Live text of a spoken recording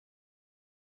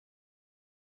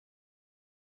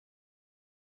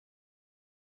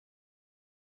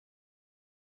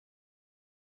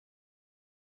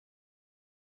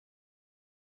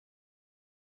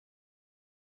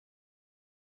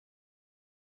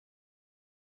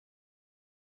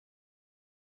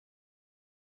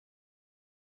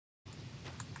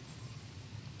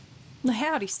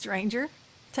Howdy, stranger.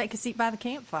 Take a seat by the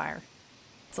campfire.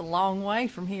 It's a long way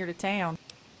from here to town.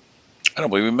 I don't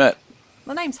believe we met.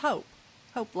 My name's Hope.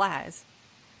 Hope Lies.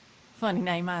 Funny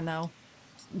name, I know.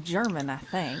 German, I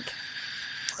think.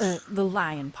 The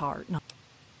lion part. No.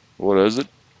 What is it?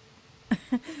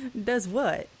 Does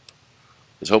what?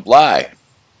 Does hope lie?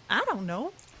 I don't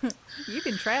know. You've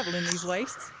been traveling these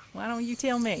wastes. Why don't you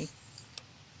tell me?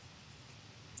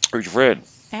 Where's your friend?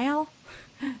 Al?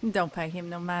 Don't pay him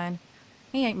no mind.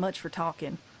 He ain't much for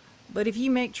talking. But if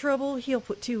you make trouble, he'll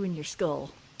put two in your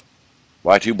skull.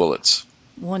 Why 2 bullets?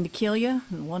 One to kill you,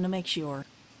 and one to make sure.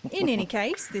 In any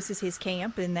case, this is his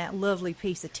camp, and that lovely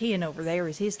piece of tin over there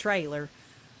is his trailer.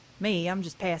 Me, I'm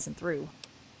just passing through.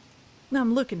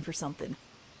 I'm looking for something.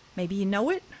 Maybe you know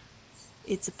it?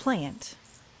 It's a plant.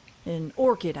 An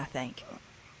orchid, I think.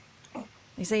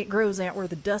 They say it grows out where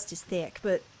the dust is thick,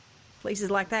 but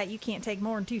places like that you can't take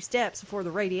more than 2 steps before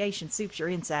the radiation soups your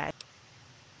inside.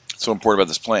 What's so important about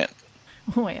this plant?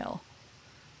 Well,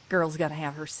 girl's gotta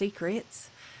have her secrets.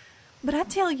 But I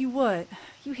tell you what,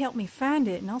 you help me find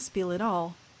it and I'll spill it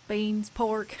all. Beans,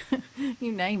 pork,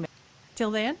 you name it.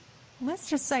 Till then, let's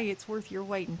just say it's worth your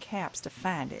weight in caps to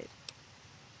find it.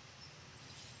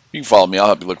 You can follow me. I'll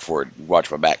help you look for it.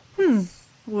 Watch my back.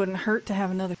 Wouldn't hurt to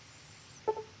have another.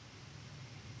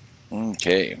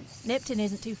 Okay. Nipton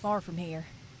isn't too far from here.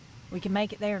 We can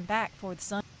make it there and back before the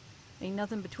sun. Ain't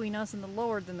nothing between us and the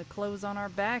Lord than the clothes on our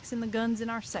backs and the guns in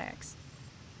our sacks.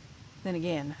 Then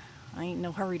again, I ain't in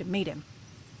no hurry to meet him.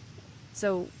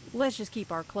 So let's just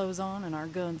keep our clothes on and our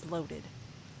guns loaded.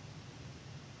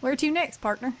 Where to next,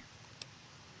 partner?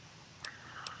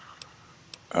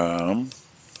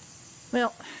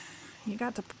 Well, you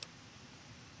got to...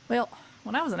 Well,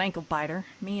 when I was an ankle biter,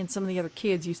 me and some of the other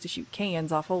kids used to shoot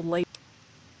cans off old lady.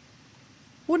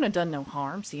 Wouldn't have done no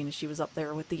harm, seeing as she was up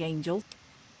there with the angels.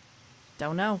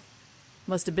 Don't know.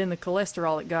 Must have been the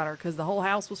cholesterol that got her, 'cause the whole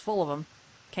house was full of 'em.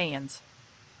 Cans.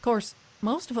 Of course,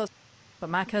 most of us... But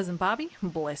my cousin Bobby,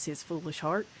 bless his foolish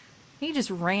heart, he just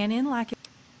ran in like it.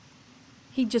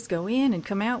 He'd just go in and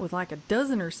come out with like a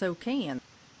dozen or so cans.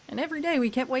 And every day we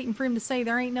kept waiting for him to say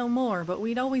there ain't no more, but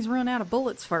we'd always run out of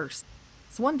bullets first.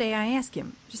 So one day I asked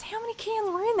him, just how many cans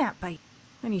were in that bait?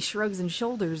 And he shrugs his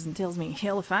shoulders and tells me,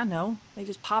 hell if I know. They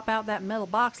just pop out that metal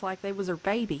box like they was her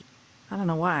baby. I don't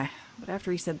know why, but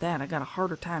after he said that, I got a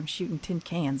harder time shooting tin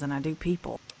cans than I do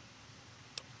people.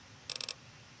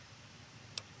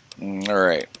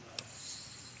 Alright.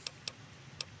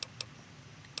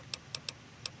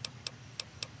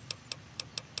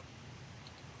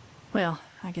 Well,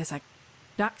 I guess I...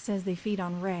 Doc says they feed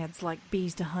on rads like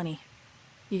bees to honey.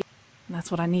 And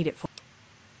that's what I need it for.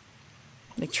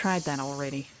 They tried that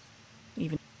already.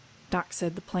 Even Doc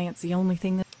said the plant's the only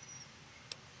thing that...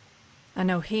 I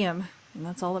know him, and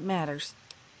that's all that matters.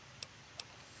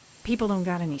 People don't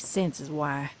got any sense is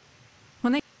why.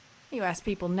 When you ask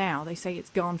people now, they say it's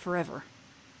gone forever.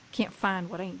 Can't find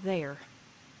what ain't there.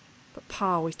 But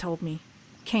Pa always told me,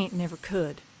 can't never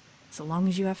could. So long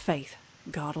as you have faith,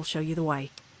 God'll show you the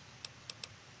way.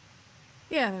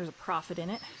 Yeah, there's a profit in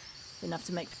it. Enough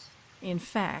to make... In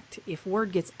fact, if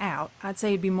word gets out, I'd say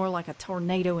it'd be more like a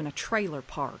tornado in a trailer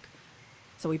park.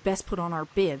 So we best put on our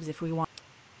bibs if we want...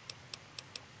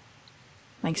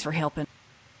 Thanks for helping.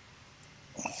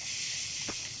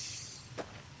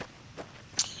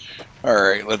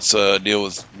 Alright, let's deal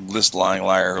with list lying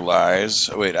liar who lies.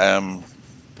 Oh, wait,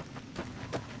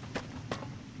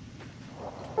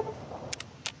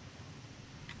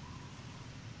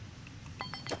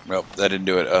 Nope, that didn't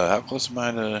do it. How close am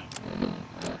I to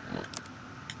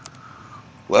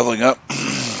leveling up?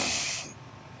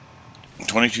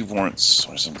 22 points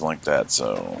or something like that,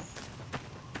 so...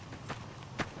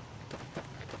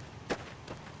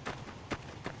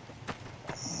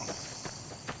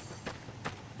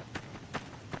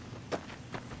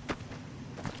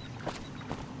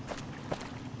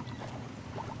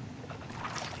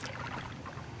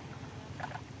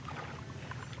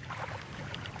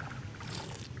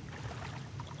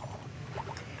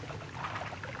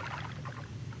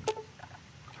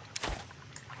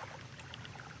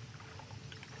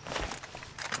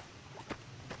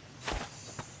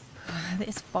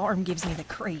 This farm gives me the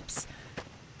creeps.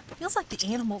 Feels like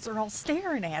the animals are all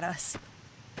staring at us.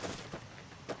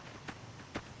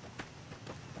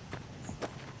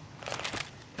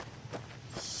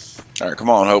 Alright, come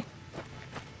on, Hope.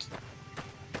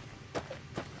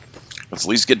 Let's at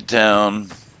least get to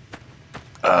town.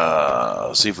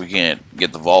 See if we can't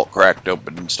get the vault cracked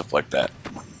open and stuff like that.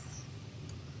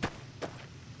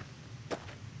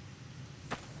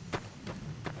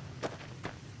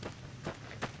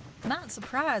 Not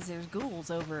surprised there's ghouls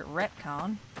over at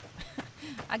Retcon.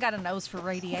 I got a nose for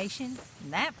radiation,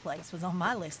 and that place was on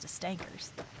my list of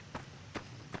stinkers.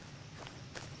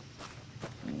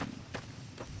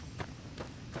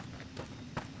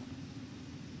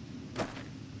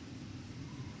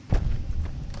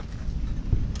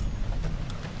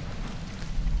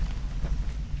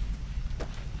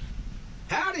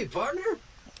 Howdy, partner.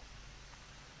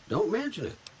 Don't mention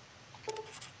it.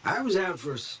 I was out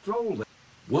for a stroll.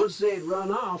 Once they'd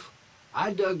run off,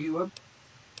 I dug you up.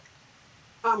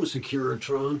 I'm a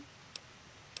Securitron.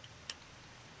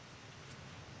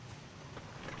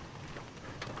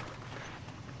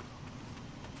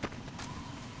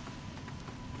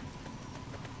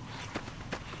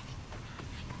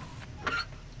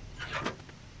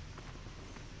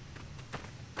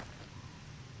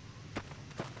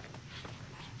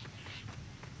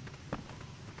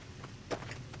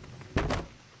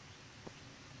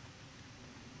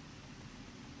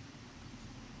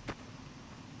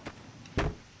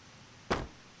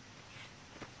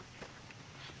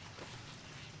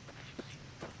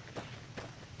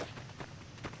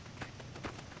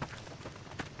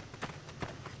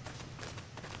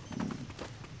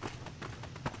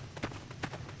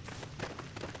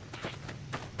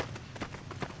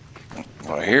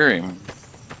 I hear him.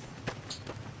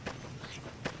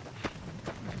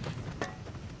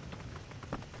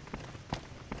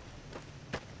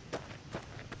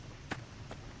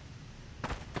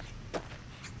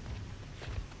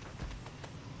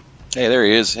 Hey, there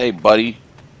he is. Hey, buddy.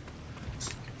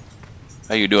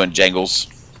 How you doing, Jangles?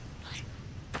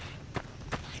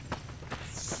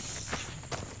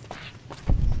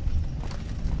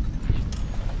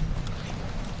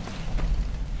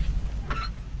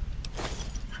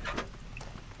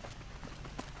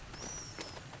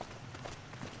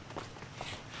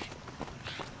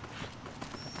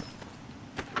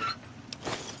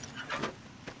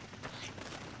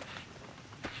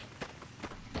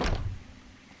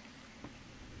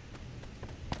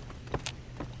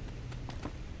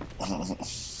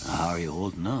 How are you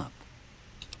holding up?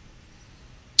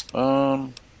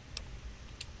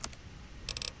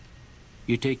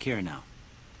 You take care now.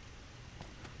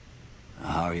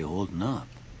 How are you holding up?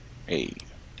 Hey.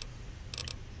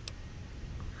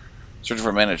 Searching for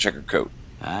a man in a checkered coat.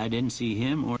 I didn't see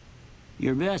him or...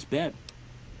 Your best bet.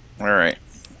 All right.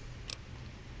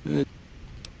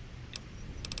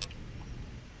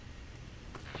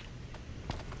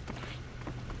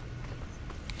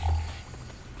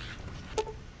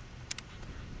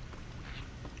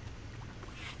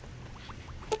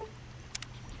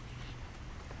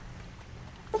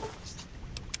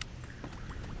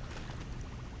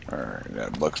 Alright,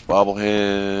 got Buck's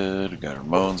bobblehead, got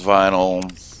Ramon's vinyl,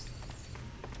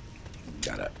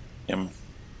 got him.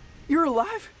 You're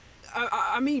alive?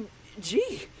 I mean,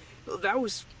 gee, that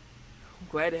was... I'm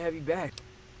glad to have you back.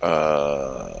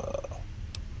 Well,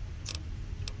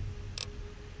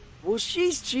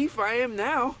 she's chief, I am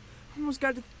now. Almost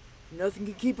got to... Nothing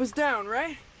can keep us down,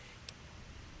 right?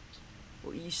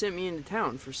 Well, you sent me into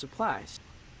town for supplies.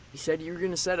 You said you were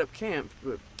gonna set up camp,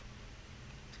 but...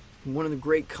 One of the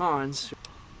great cons...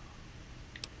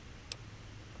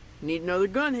 Need another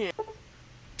gun hand.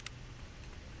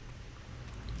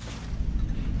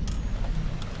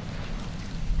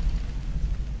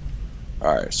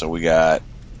 Alright, so we got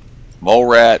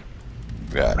Molerat,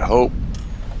 we got Hope.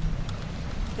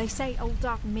 They say old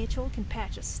Doc Mitchell can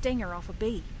patch a stinger off a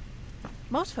bee.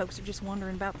 Most folks are just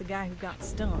wondering about the guy who got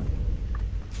stung.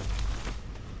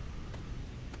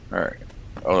 Alright,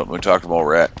 oh, we talked to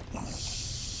Molerat.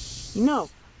 You know,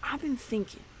 I've been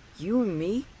thinking, you and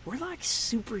me, we're like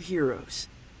superheroes.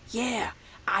 Yeah,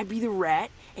 I'd be the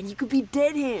rat, and you could be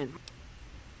Dead Hand.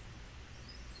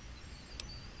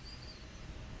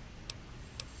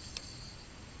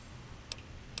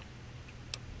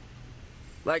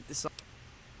 Like the song.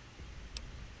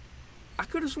 I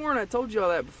could have sworn I told you all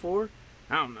that before.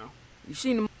 I don't know. You've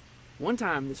seen him one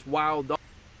time, this wild dog.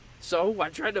 So I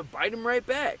tried to bite him right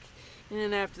back. And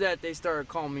then after that, they started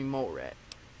calling me Molerat.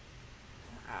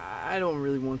 I don't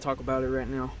really want to talk about it right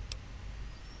now.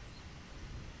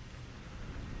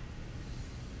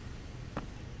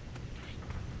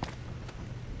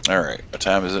 Alright, what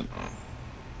time is it?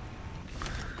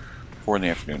 4 in the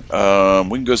afternoon.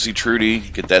 We can go see Trudy,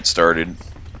 get that started.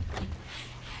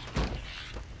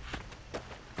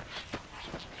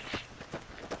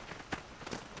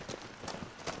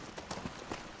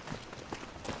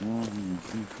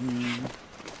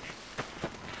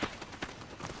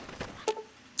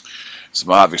 It's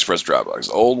Mojave Express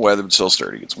Dropbox. Old, weather, but still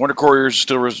sturdy. Its Wonder Couriers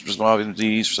still Mojave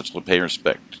these for such pay and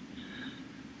respect.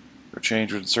 For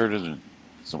change was inserted and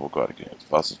So we'll go out again.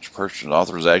 Plus, purchase an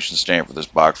authorization stamp for this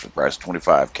box for the price of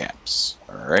 25 caps.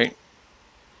 All right.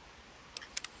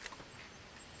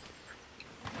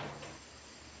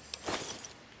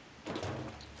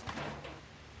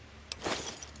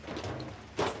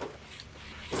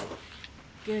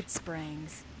 Good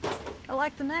Springs. I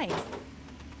like the name.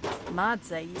 I'd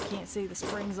say you can't see the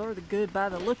springs or the good by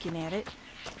the looking at it,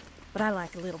 but I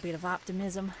like a little bit of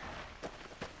optimism.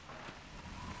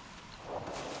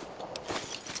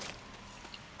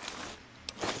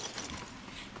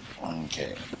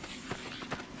 Okay.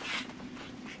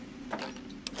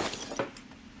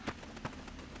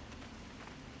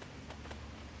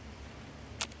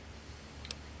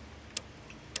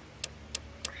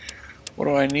 What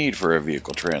do I need for a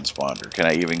vehicle transponder? Can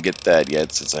I even get that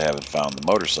yet since I haven't found the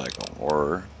motorcycle?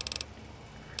 Or...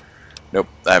 Nope,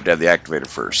 I have to have the activator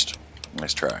first.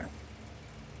 Nice try.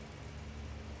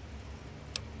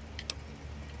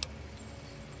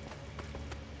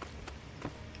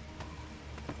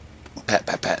 Pat,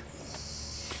 pat, pat.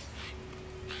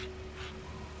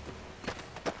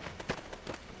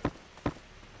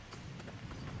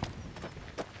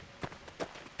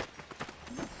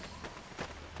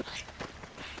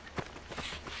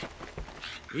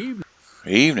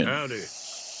 Evening. Howdy.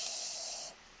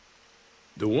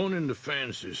 The one in the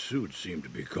fancy suit seemed to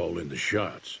be calling the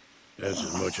shots. That's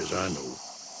as much as I know.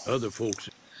 Other folks...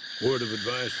 Word of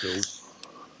advice, though.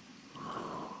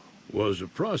 Was a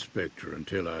prospector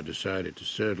until I decided to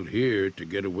settle here to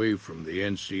get away from the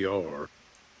NCR.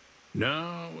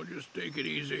 Now, we'll just take it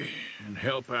easy and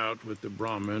help out with the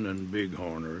Brahmin and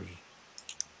Bighorners.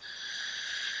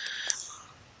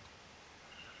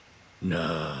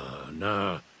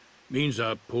 Nah. Means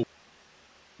I poke.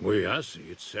 Way I see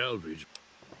it, salvage.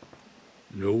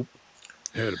 Nope.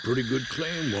 Had a pretty good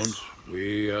claim once,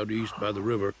 way out east by the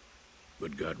river,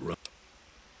 but got run.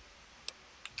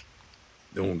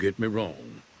 Don't get me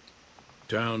wrong.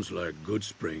 Towns like Good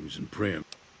Springs and Prim.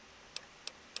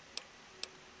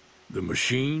 The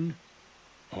machine?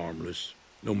 Harmless,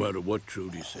 no matter what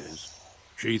Trudy says.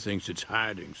 She thinks it's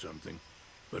hiding something,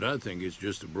 but I think it's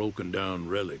just a broken down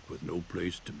relic with no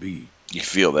place to be. You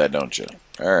feel that, don't you?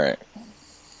 All right.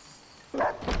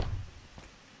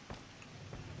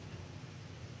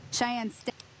 Cheyenne,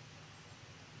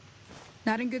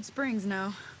 not in Good Springs,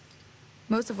 no.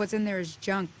 Most of what's in there is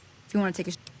junk. If you want to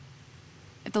take a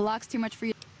if the lock's too much for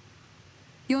you,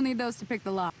 you'll need those to pick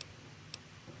the lock.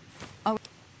 Oh,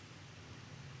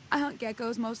 I hunt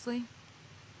geckos mostly.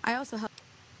 I also hunt.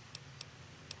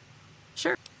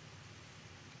 Sure.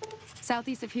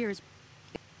 Southeast of here is.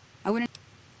 I wouldn't.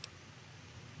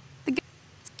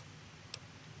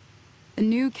 The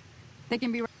new. They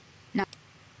can be. No.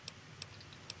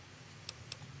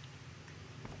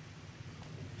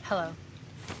 Hello.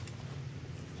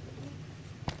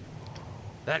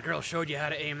 That girl showed you how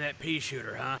to aim that pea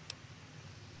shooter, huh?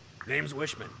 Name's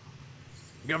Wishman.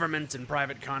 Governments and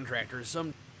private contractors,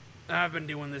 I've been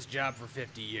doing this job for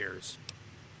 50 years.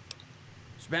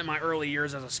 Spent my early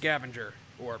years as a scavenger,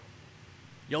 or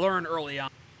you learn early on.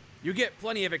 You get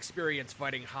plenty of experience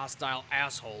fighting hostile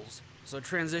assholes, so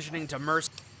transitioning to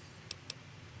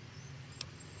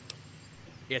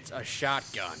it's a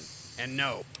shotgun, and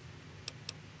no.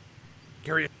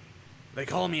 Curious, they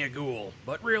call me a ghoul,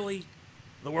 but really,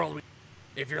 the world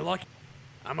if you're lucky,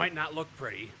 I might not look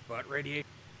pretty, but radiation,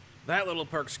 that little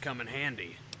perk's come in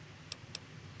handy.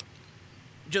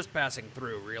 Just passing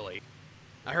through, really.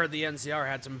 I heard the NCR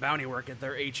had some bounty work at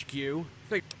their HQ.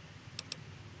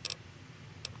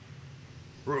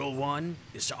 Rule 1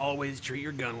 is to always treat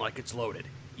your gun like it's loaded,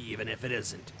 even if it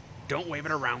isn't. Don't wave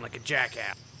it around like a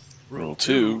jackass. Rule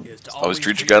 2 is to always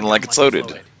treat your gun like it's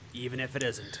loaded. Even if it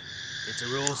isn't. It's a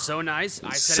rule so nice,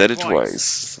 I said it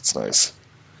twice. That's nice.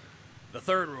 The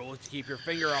third rule is to keep your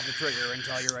finger off the trigger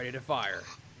until you're ready to fire.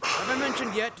 Have I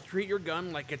mentioned yet to treat your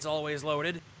gun like it's always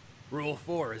loaded? Rule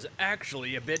 4 is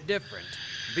actually a bit different.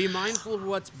 Be mindful of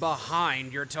what's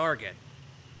behind your target.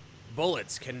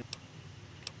 Bullets can...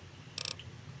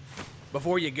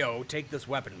 Before you go, take this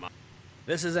weapon.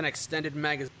 This is an extended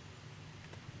magazine.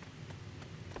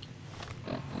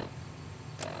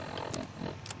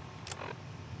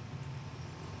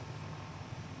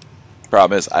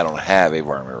 Problem is, I don't have a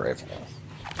varmint rifle.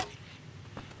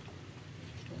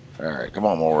 Alright, come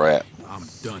on, Molerat. I'm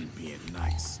done being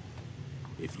nice.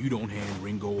 If you don't hand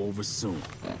Ringo over soon.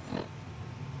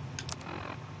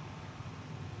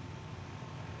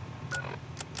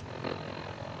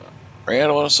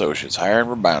 Randall and Associates, hiring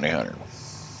for bounty hunter.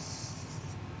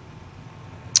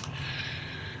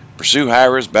 Pursue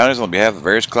high-risk bounties on behalf of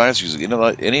various clients using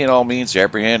any and all means to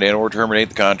apprehend and or terminate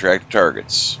the contracted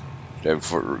targets.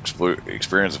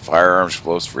 Experience of firearms,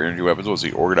 explosive, or energy weapons. Was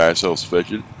he organized,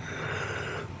 self-sufficient?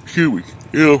 Excuse me.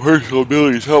 Interpersonal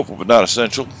ability is helpful, but not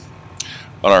essential.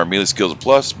 Unarmed melee skills a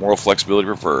plus. Moral flexibility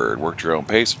preferred. Work at your own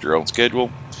pace, at your own schedule.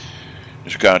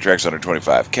 Initial contracts under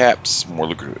 25 caps. More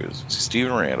lucrative.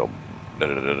 Stephen Randall.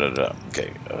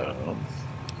 Okay.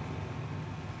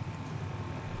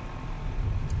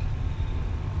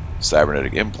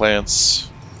 Cybernetic implants.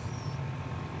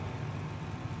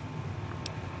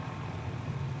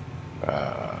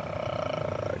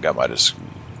 Got my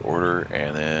order,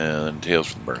 and then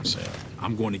Tales from the Burn Sand.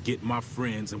 I'm going to get my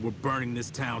friends, and we're burning this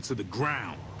town to the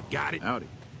ground. Got it? Howdy.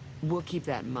 We'll keep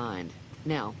that in mind.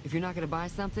 Now, if you're not gonna buy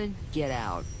something, get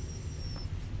out.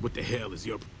 What the hell is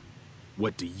your...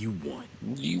 What do you want?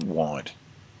 What do you want?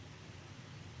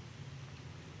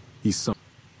 He's some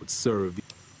would serve.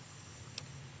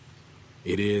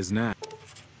 It is not.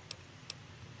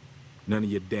 None of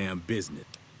your damn business.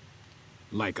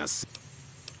 Like I said.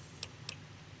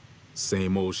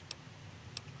 Same old sh.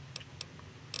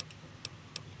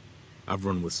 I've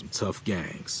run with some tough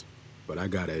gangs, but I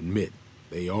gotta admit,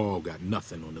 they all got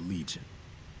nothing on the Legion.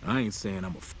 I ain't saying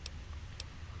I'm a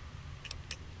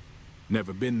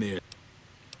never been there.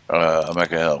 I'm not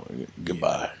gonna help.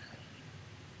 Goodbye.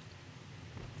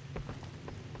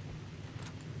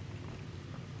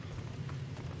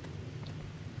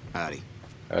 Howdy.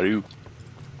 How do you?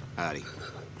 Howdy.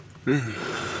 You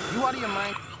out of your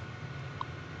mind?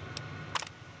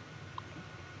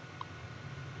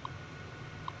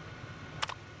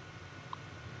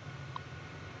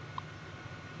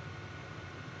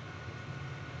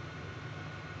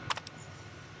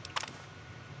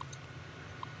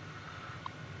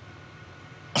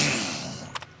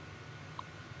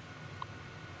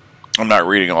 I'm not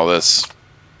reading all this.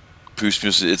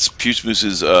 It's Puce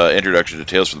Moose's introduction to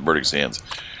Tales from the Burning Sands,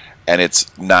 and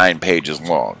it's 9 pages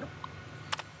long.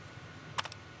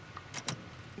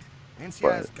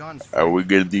 NCI's guns. Are we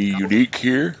gonna be unique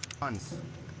here? Guns.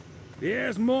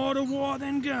 There's more to war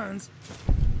than guns.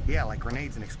 Yeah, like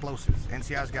grenades and explosives.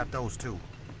 NCI's got those too.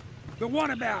 But what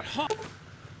about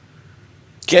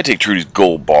Can't take Trudy's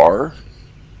gold bar.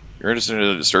 You're interested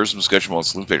in stir some discussion on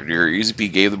saloon factory here. Easy P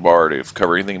gave the bar to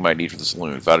cover anything you might need for the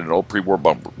saloon. Found an old pre-war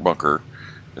bunker.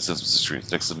 Next to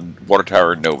the water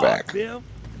tower in Novak. Bill?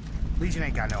 Legion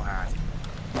ain't got no heart.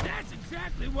 That's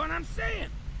exactly what I'm saying.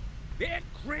 They're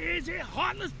crazy,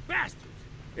 heartless bastards.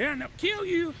 And they'll kill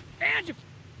you and your...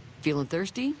 Feeling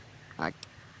thirsty?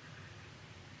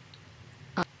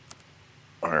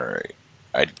 Alright.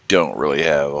 I don't really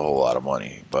have a whole lot of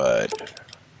money, but...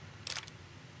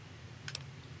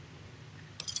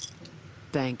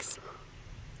 Thanks.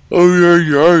 Oh,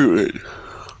 yeah.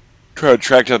 Try to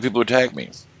track down people who attack me.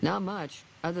 Not much.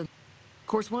 Of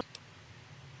course, one.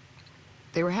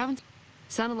 They were having...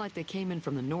 Sounded like they came in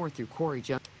from the north through Quarry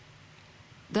Junction.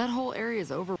 That whole area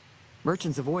is over.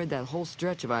 Merchants avoid that whole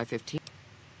stretch of I-15.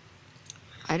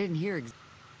 I didn't hear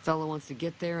fellow wants to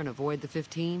get there and avoid the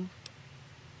 15.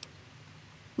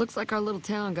 Looks like our little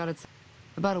town got its...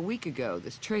 About a week ago,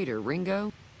 this trader,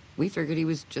 Ringo, we figured he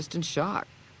was just in shock.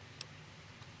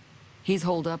 He's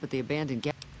holed up at the abandoned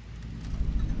gas...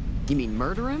 You mean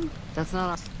murder him? That's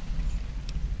not our...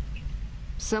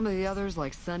 Some of the others,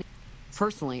 like Sonny...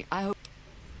 Personally, I hope...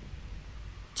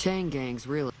 Chain gangs,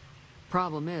 really.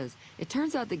 Problem is, it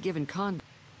turns out that giving convict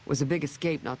was a big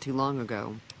escape not too long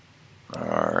ago.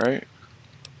 Alright.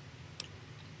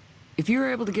 If you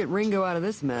were able to get Ringo out of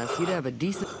this mess, you'd have a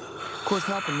decent... Of course,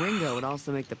 helping Ringo would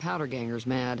also make the powder gangers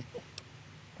mad.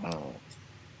 Oh.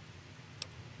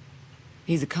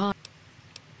 He's a con...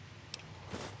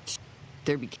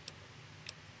 There be...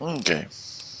 Okay.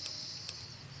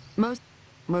 Most...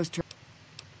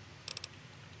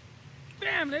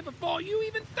 family before you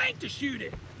even think to shoot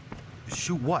it.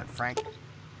 Shoot what, Frank?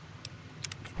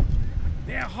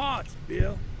 Their hearts,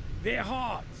 Bill. Their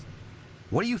hearts.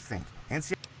 What do you think?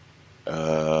 NCI?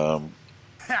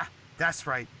 Ha! That's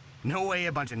right. No way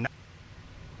a bunch of...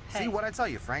 See what I tell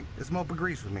you, Frank? This mope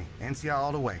agrees with me. NCI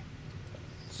all the way.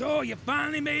 So you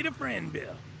finally made a friend,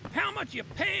 Bill. How much you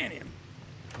paying him?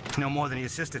 No more than your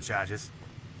sister charges.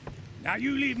 Now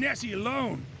you leave Nessie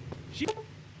alone.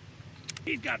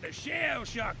 He's got the shell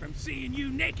shock from seeing you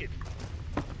naked.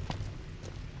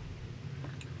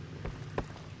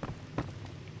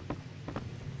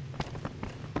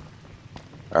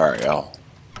 Alright, y'all.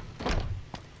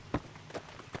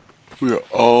 We are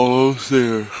almost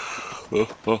there.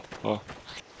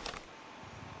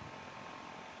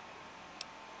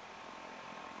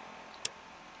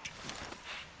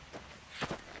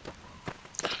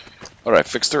 Alright,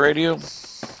 fix the radio.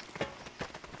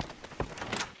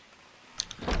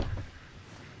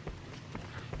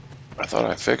 I thought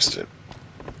I fixed it.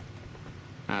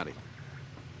 Howdy.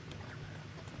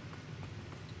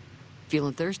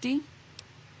 Feeling thirsty?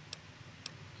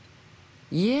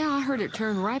 Yeah, I heard it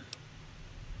turn right.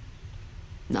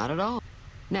 Not at all.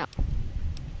 Now,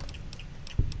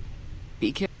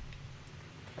 be careful.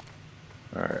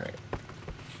 Alright.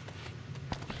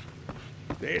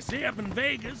 They say up in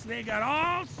Vegas they got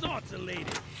all sorts of ladies.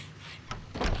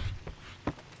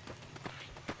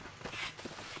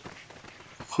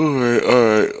 Alright.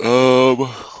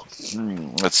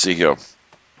 Let's see here.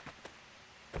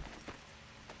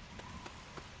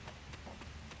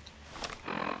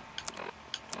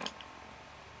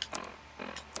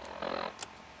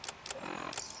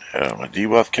 My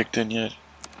debuff kicked in yet?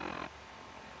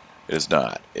 It is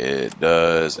not. It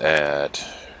does at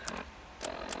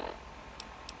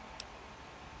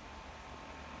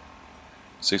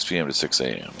 6 p.m. to 6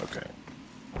 a.m. Okay.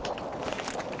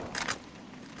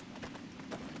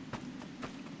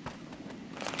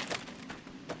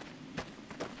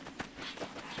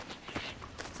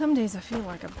 Some days I feel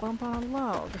like a bump on a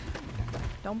log.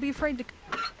 Don't be afraid to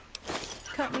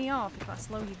cut me off if I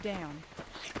slow you down.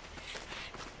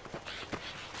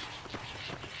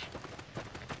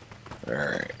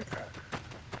 Alright.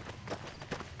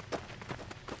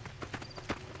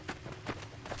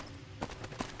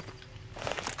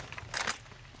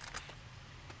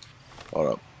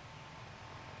 Hold up.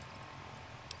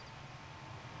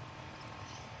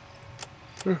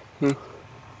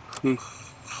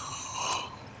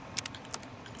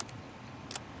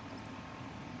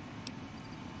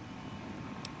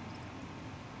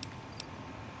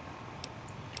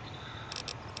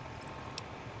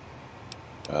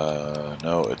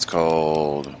 No, it's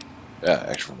called, yeah,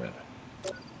 actual minute.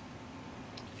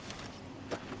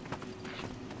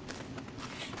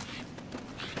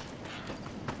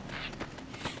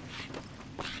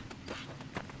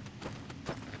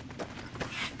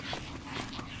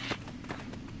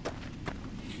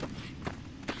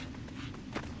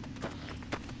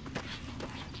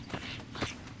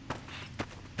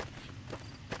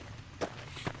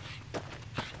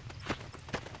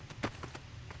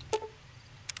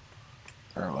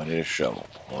 I need a shovel.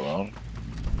 Hold on.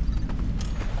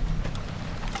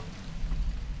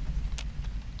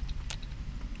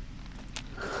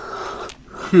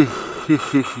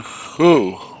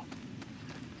 Oh.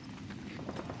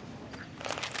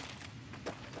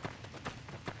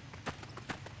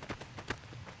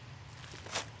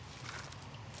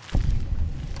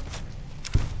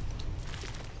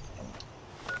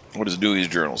 What does Dewey's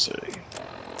journal say?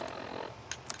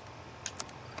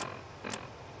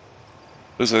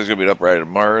 Looks like it's going to be an uprising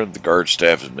tomorrow. The guard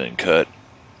staff has been cut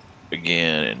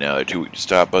again, and now they're too weak to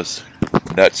stop us.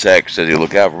 Nutsack says he'll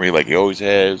look out for me like he always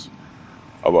has.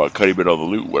 I'm going to cut him in on the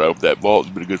loot when I hope that vault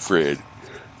has been a good friend.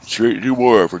 Straight to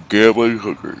more for gambling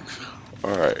hookers.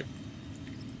 Alright.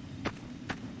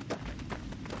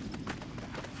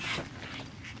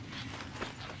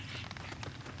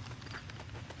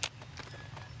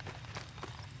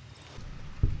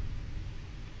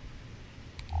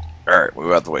 Alright,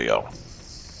 move out the way, y'all.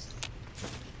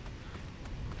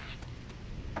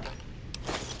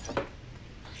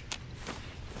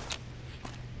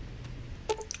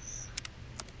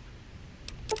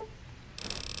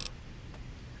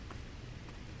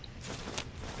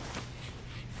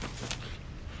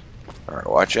 Alright,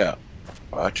 watch out.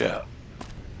 Watch out.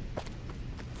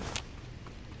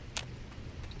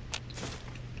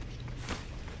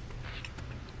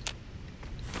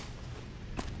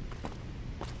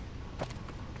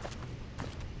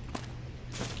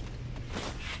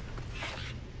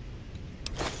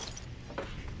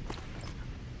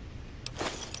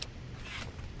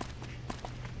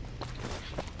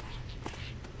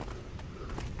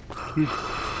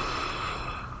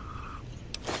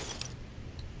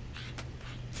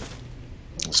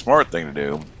 The smart thing to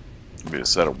do would be to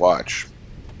set a watch.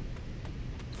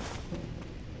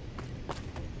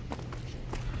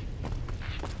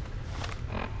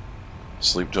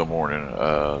 Sleep till morning.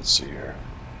 Let's see here.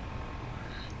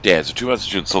 Dad, so 2 months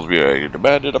ago, supposed to be a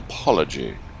demanded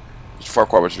apology. It's far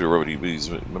quite much to do with remedy. Please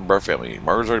remember our family.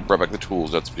 Margaret's already brought back the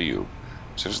tools. That's for you.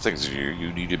 Such things as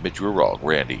you need to admit you were wrong,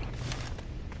 Randy.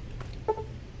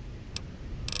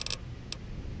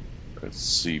 Let's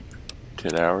sleep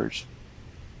 10 hours.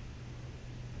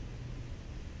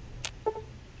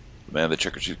 Man, the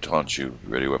checker sheet taunts you.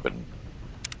 Ready weapon.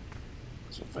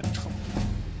 So vengeful.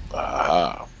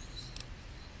 Aha.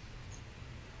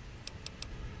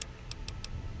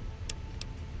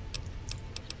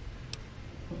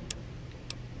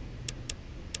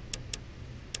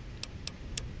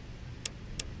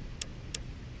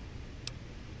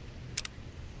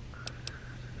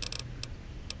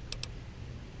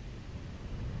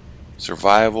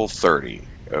 Survival 30.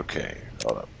 Okay,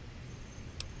 hold up.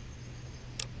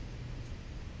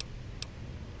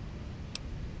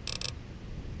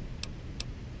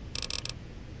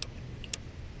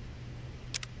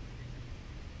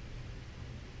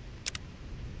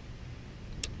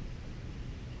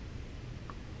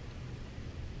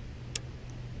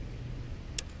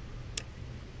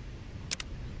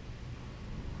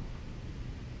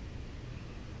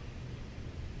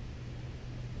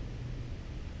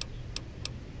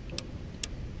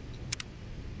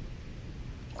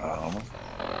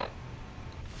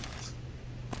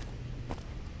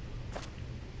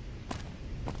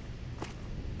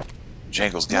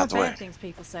 Jangles, The get more out the way. bad things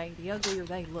people say, the uglier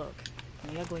they look,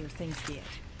 and the uglier things get.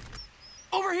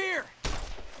 Over here!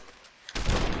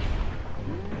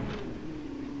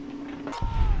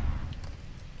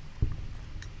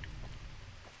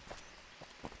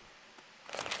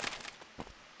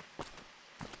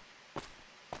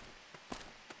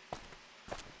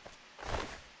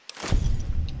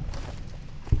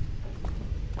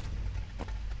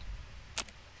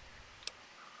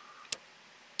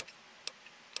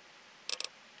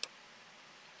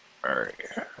 Alright.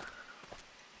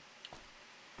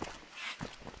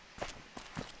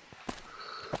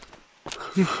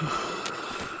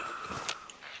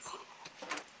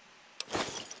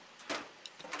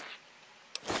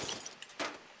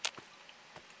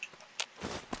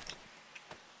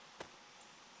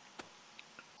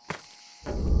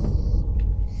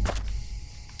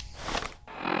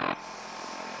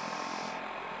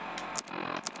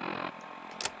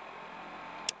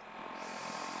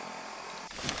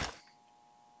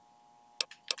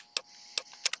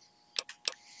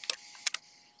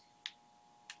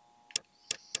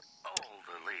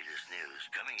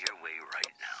 Coming your way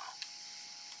right now.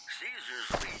 Caesar's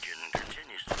Legion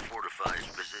continues to fortify its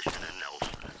position in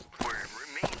Nelson, where it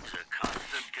remains a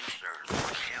constant concern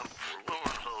for Camp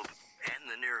Forlorn Hope and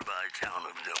the nearby town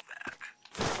of Novak.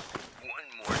 One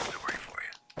more story for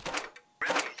you.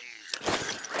 Refugees in the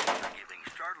range are giving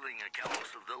startling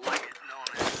accounts of the legate known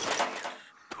as Phineas,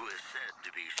 who is said to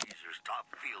be Caesar's top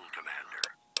field commander.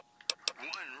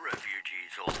 One refugee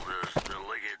told us the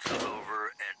legate took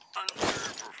over an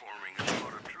underperforming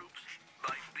squad of troops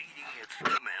by beating its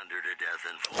commander to death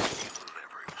in full view of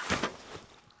everyone.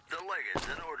 The legate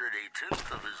then ordered a tenth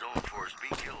of his own force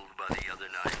be killed by the other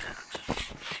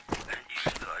 9/10. And you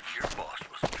thought your boss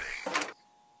was paid.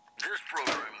 This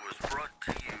program was brought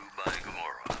to you by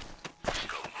Gamora.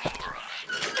 Gamora.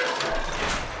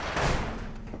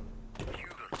 You're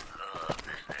gonna love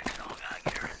this next song, I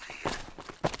guarantee it.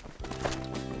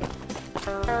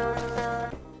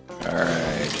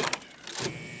 Alright.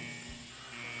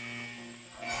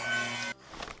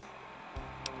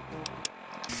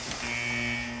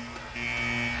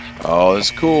 Oh,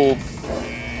 it's cool.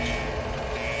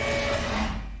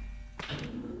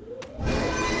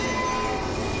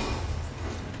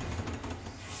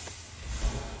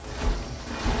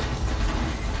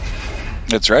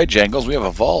 That's right, Jangles. We have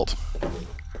a vault.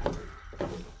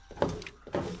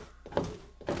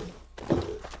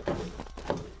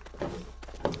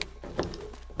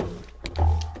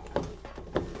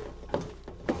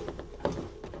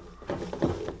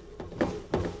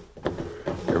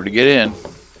 Everybody get in.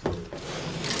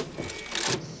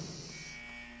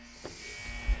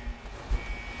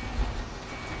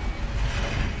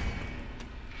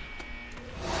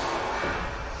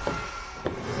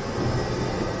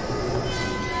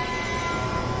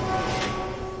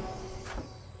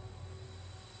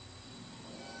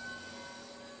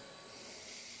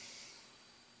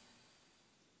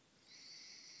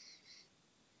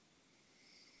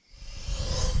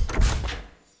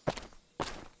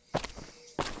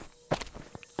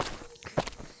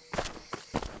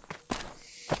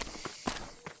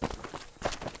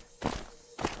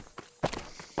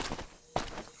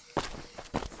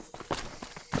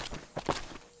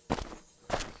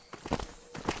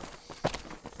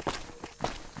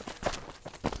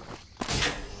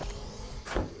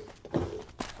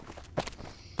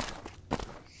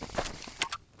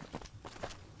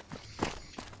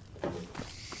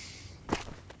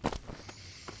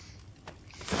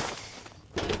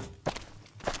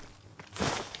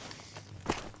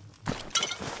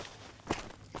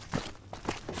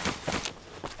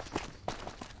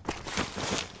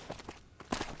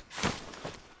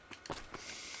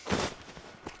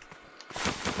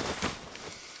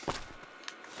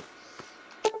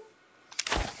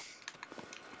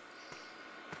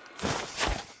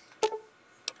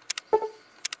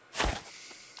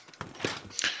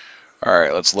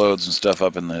 Alright, let's load some stuff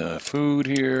up in the food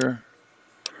here.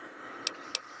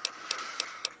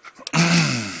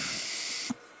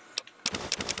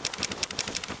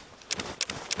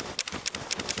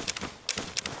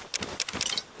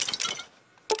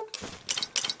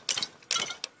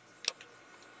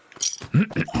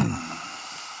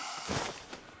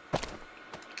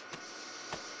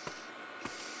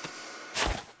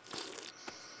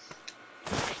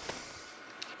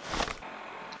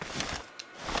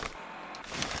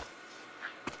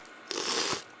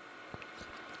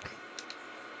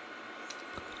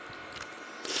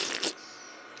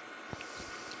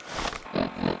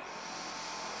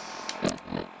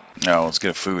 Now let's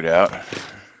get food out.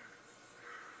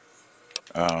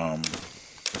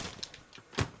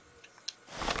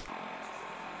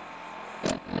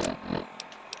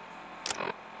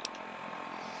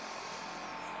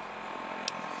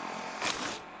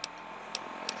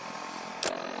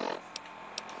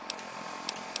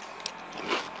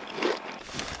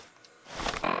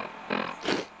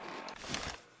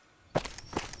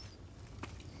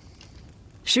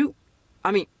 Shoot.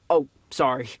 I mean, oh,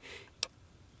 sorry.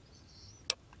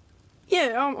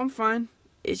 Yeah, I'm fine.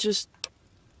 It's just...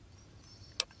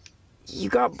 You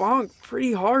got bonked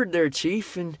pretty hard there,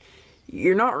 Chief, and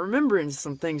you're not remembering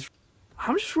some things.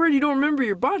 I'm just worried you don't remember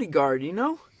your bodyguard, you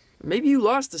know? Maybe you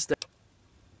lost a step.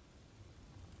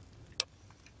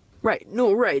 Right,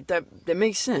 no, right, that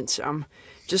makes sense. I'm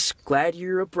just glad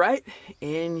you're upright,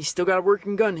 and you still got a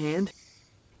working gun hand.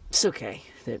 It's okay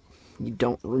that you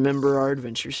don't remember our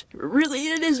adventures. Really,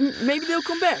 it is. Maybe they'll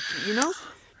come back, you know?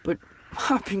 But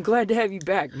I've been glad to have you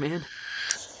back, man.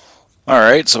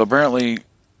 Alright, so apparently...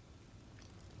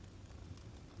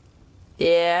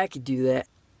 Yeah, I could do that.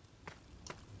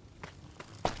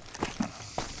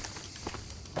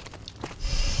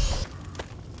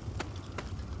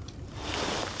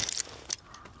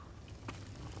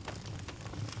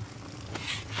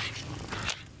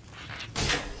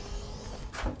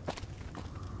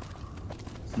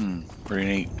 Pretty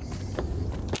neat.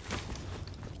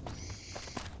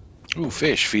 Ooh,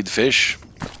 fish. Feed the fish.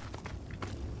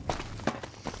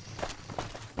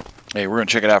 Hey, we're gonna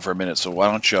check it out for a minute, so why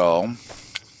don't y'all...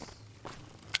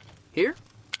 Here?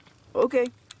 Okay.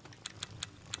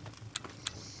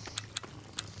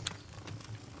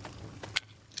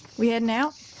 We heading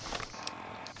out?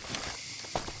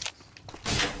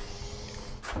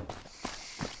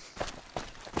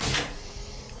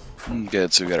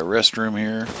 Good, so we got a restroom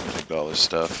here. Take all this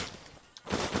stuff.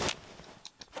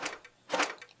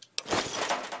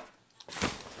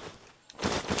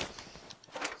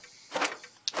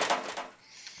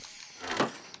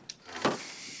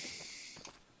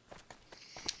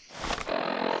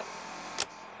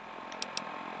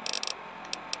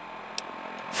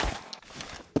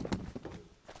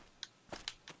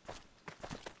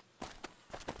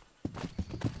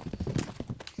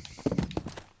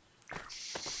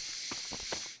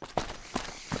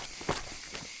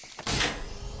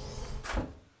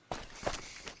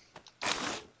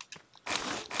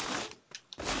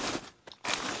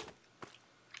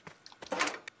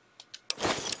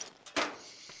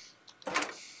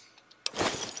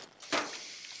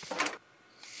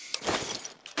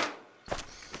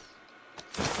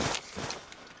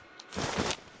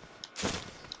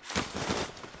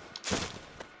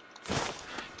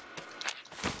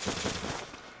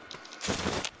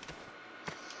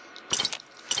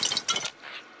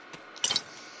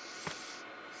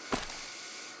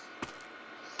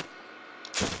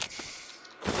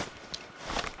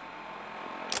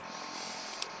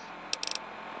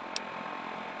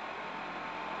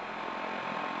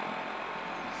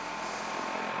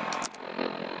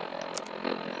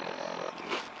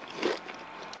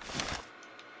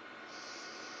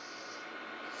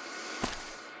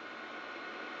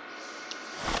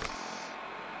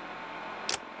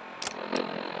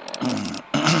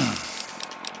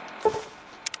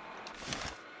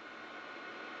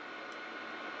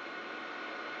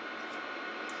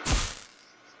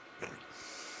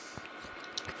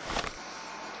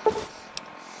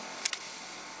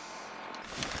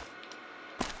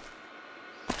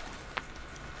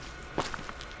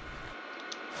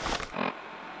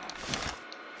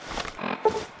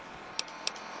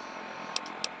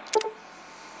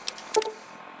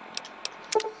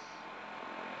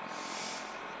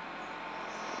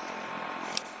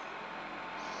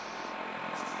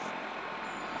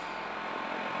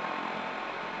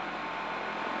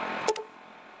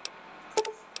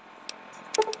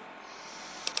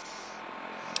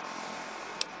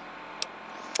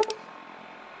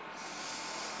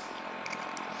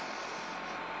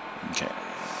 Okay.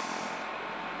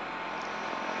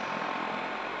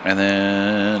 And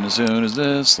then as soon as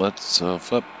this, let's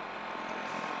flip.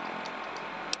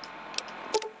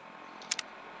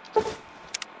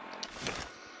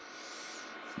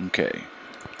 Okay.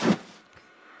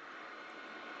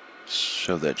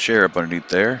 Shove that chair up underneath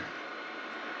there.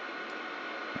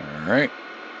 Alright.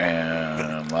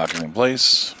 And lock it in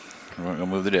place. We're going to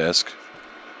move the desk.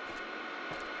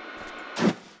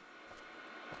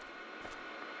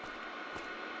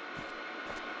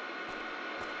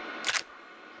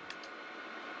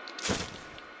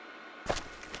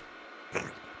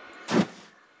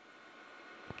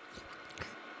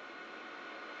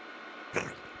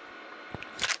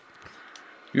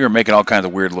 You were making all kinds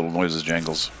of weird little noises,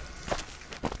 Jangles.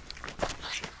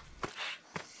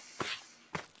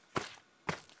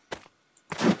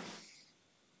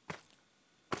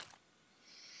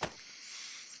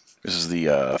 This is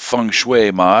the Feng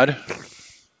Shui mod.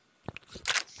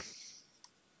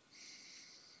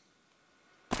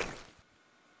 It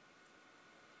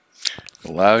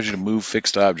allows you to move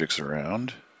fixed objects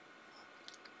around.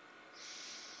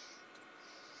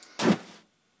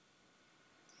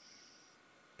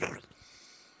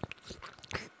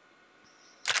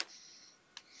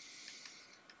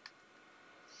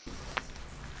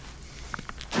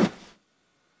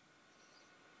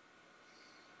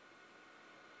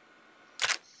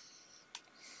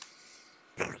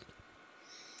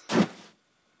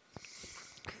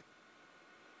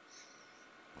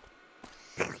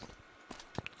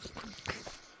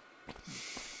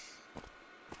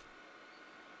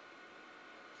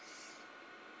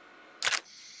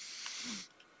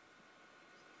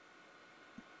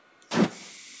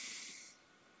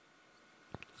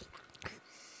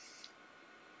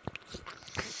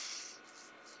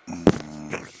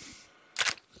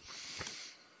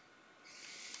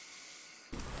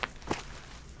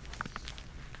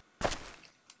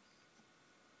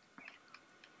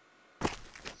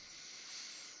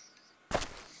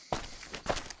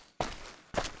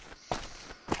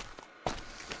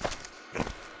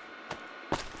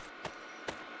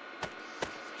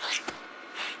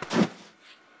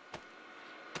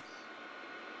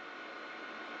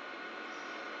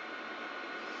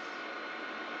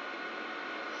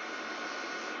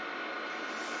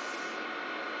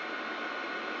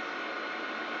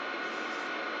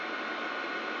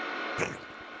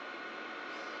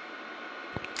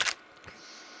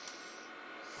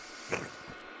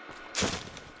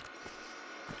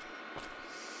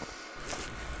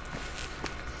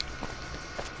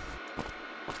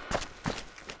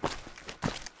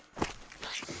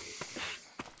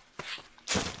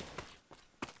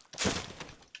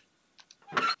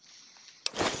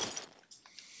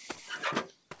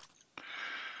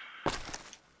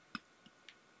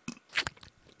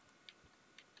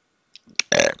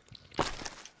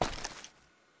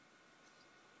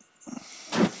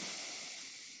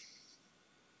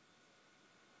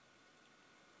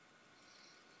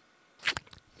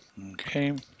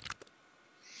 Okay. Go.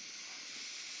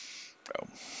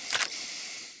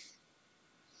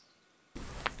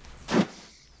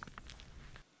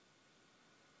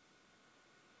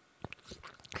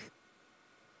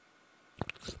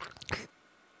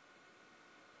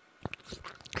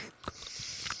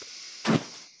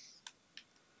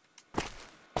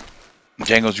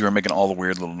 Jangles, you were making all the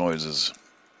weird little noises.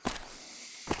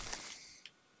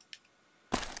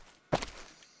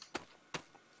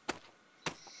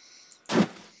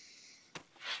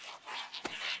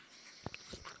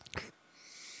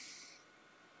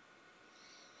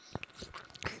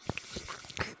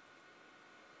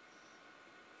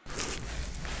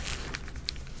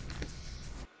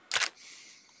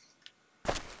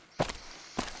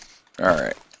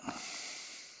 Alright.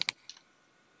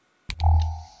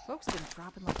 Folks have been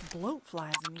dropping like bloat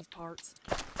flies in these parts.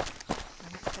 I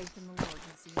have faith in the Lord and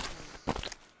see it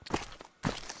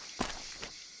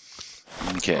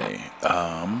through. Okay.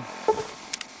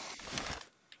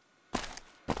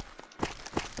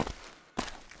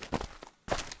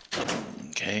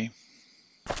 Okay.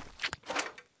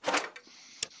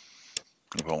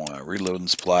 I want to reloading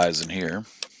supplies in here.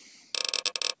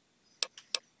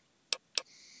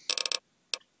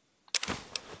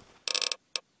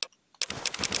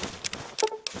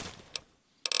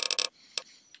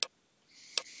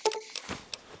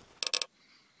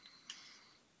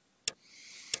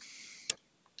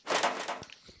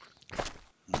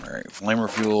 Alright, flamer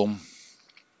fuel.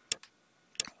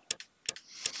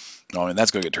 No, I mean,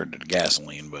 that's going to get turned into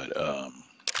gasoline, but,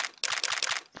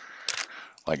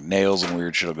 like nails and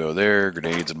weird shit will go there.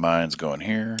 Grenades and mines go in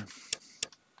here.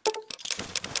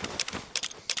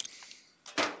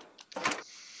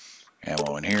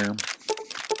 Ammo in here.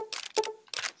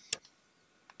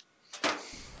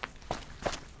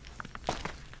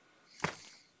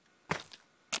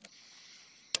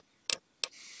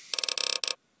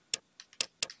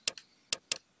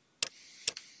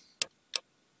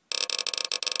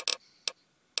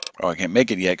 Oh, I can't make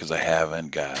it yet because I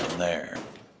haven't gotten there.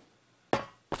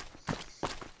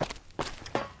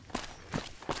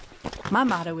 My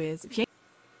motto is, if you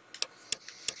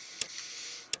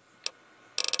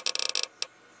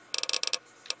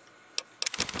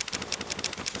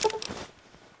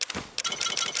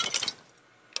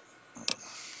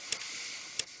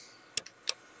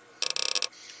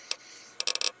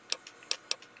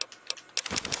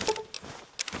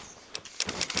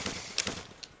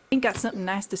ain't got something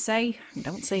nice to say,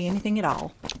 don't say anything at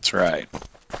all. That's right.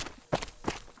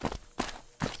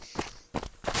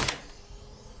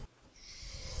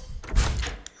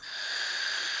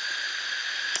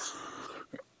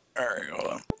 Alright,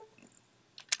 hold on.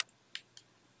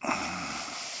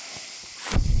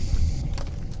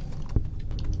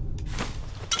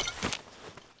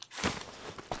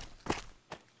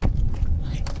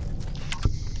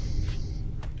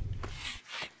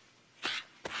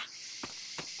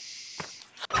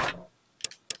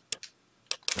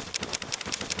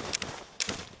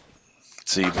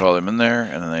 So you put all them in there,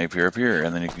 and then they appear up here,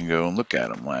 and then you can go and look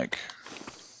at them like